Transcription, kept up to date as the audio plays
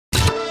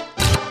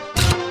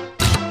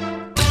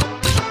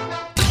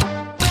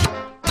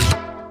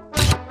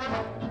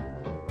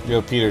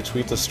Yo, Peter,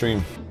 tweet the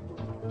stream.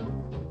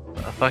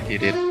 Oh, fuck you,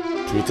 dude.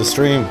 Tweet the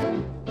stream.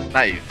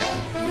 Not you.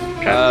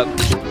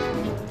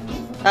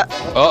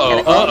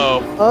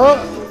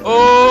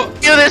 Oh,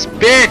 you this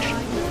bitch!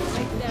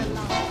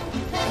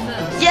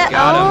 Yeah.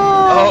 Got him.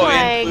 Oh, Oh, my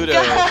and Pluto.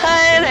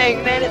 God! I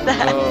ignited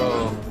that.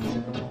 Oh.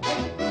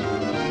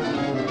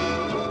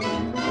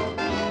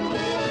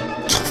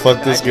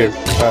 Fuck this game.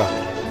 Wow.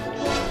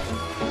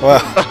 Wow.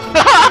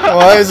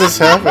 Why is this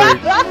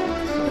happening?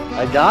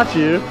 I got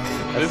you.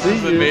 This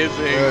is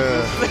amazing.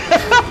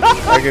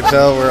 I can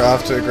tell we're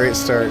off to a great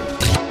start.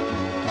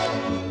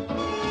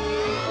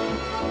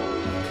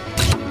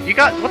 You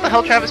got what the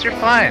hell, Travis? You're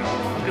fine.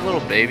 You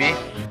little baby.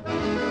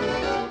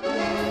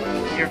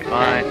 You're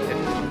fine.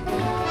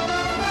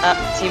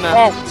 Timo.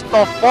 Oh, what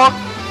the fuck?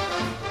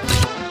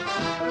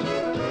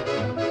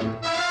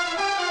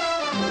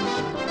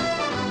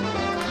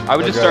 I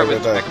would just start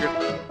with that. Spectre.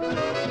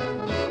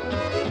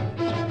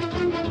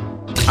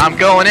 I'm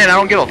going in. I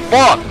don't give a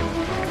fuck.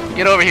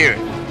 Get over here.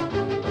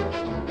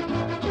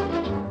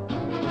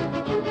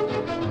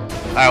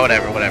 Alright,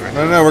 whatever.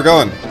 No, we're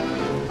going.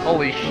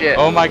 Holy shit.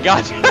 Oh my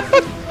god.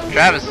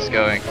 Travis is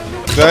going.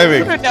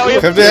 Diving. Now we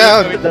have Come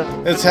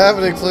down. It's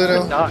happening,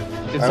 Pluto.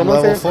 I'm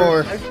level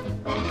 4.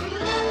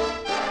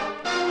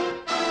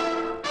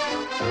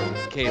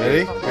 Okay,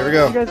 Ready? Here we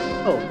go. You guys,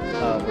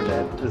 oh, we're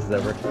dead. This is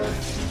over.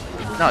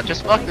 No,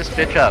 just fuck this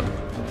bitch up.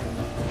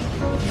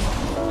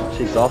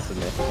 She exhausted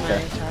me.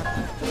 Okay.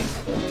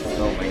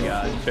 Oh my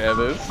god,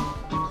 Travis.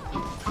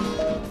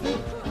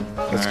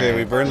 That's good.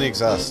 We burned the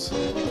exhaust.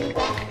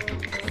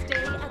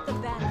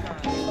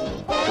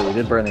 So we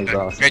did burn the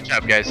exhaust. Great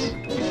job, guys. A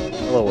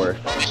little worse.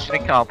 Mission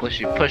accomplished.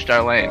 You pushed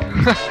our lane.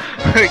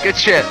 Good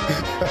shit.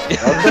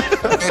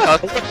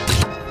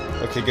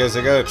 Okay, guys,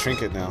 I got a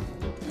trinket now.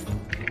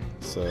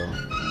 So.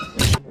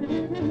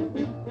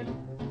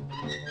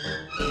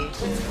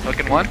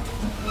 Fucking one.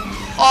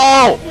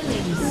 Oh!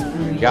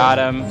 Got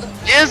him.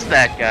 Is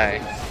that guy?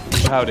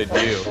 How did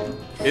you?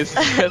 Is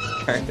this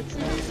Curtis?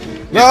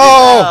 No!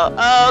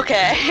 Oh,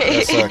 okay.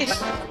 That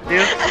sucks.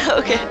 Dude.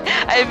 Okay,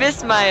 I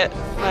missed my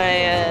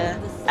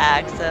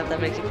axe up. That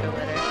makes you feel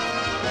better.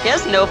 He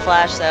has no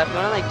flash though. If you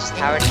wanna like just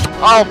tower down.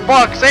 Oh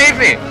fuck! Save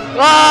me!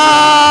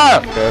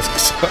 Ah!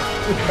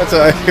 That's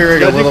I'm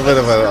hearing a little bit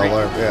of an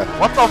alarm. Yeah.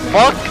 What the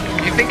fuck?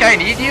 You think I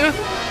need you?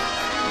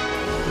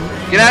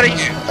 Get out of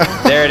here!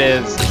 There it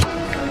is.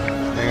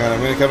 Hang on,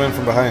 I'm gonna come in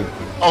from behind.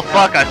 Oh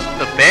fuck! I took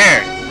the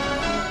bear.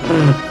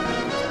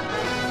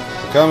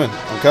 I'm coming. You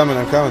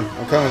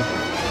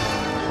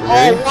Oh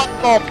ready? what the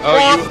fuck?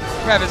 Oh, you,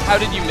 Travis, how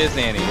did you miss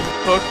Annie?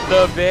 Hook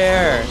the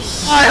bear.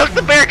 I hooked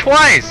the bear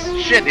twice.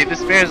 Shit, dude,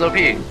 this bear is OP.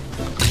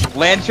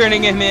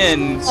 Lanterning him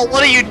in. Oh,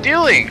 what are you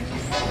doing?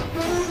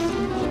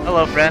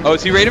 Hello, friend. Oh,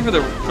 is he ready for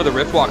the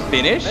Rift Walk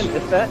finish? And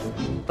it's that.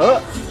 Oh!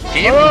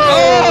 Team?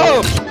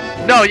 Oh!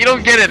 No, you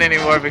don't get it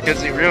anymore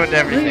because you ruined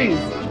everything.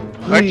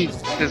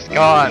 Please! It's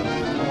gone.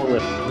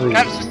 Please.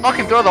 Travis, just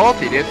fucking throw the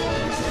ulti, dude.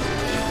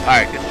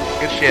 Alright,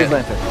 good shit.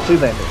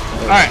 Please lantern.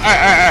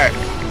 Alright.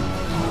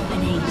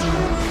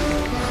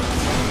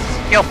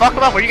 Yo, fuck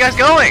them up. Where you guys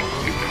going?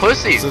 You I'm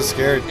pussies. so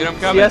scared. Dude, I'm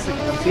coming. I'm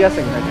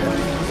CSing right here.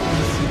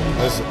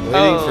 I was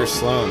waiting for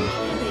Sloan.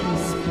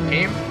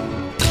 Team?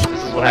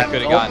 This is what I happened.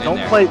 could have gotten in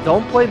there.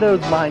 Don't play those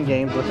mind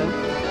games with him.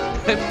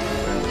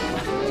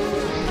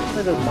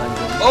 Play those mind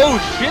games. Oh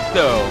shit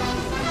though.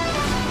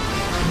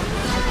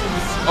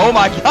 Oh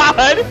my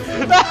god!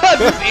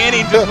 This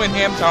Annie just went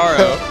ham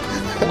taro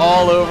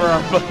all over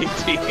our fucking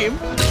team.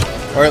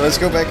 Alright, let's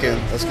go back in.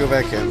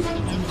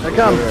 Here it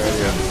comes.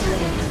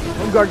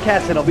 Home guard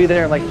Casson, I'll be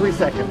there in like 3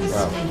 seconds.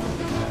 Wow.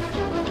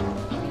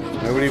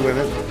 Nobody win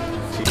it.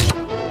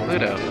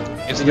 Pluto.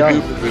 It's the Yeah.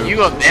 goop. Are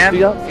you a man?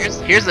 Yeah.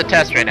 Here's the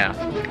test right now.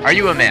 Are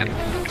you a man?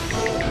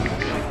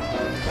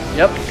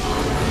 Yep.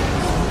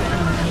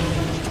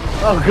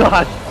 Oh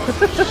god.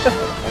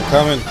 I'm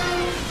coming.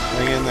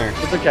 Hang in there.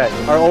 It's okay.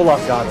 Our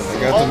Olaf got I him.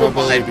 got the Oh my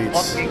mobility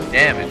beats. fucking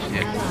damage,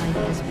 dude.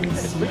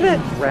 Look at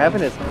that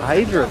grabbing his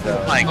Hydra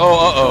though. Like,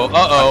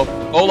 Oh,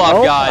 Olaf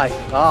Oh God.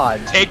 my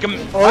god. Take him,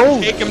 Oh,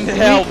 take him to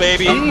hell,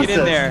 baby. Get in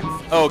Jesus. there.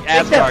 Oh,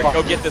 that Asgard, fuck.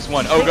 go get this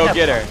one. Oh, Take go that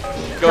get her.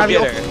 Go Grab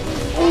get your- her.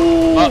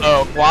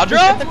 Uh-oh,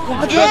 Quadra?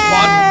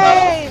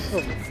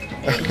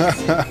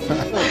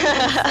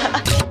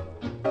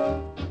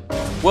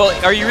 Well,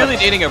 are you really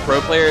dating a pro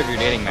player if you're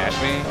dating Match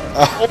Me?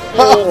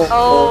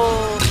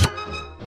 Oh.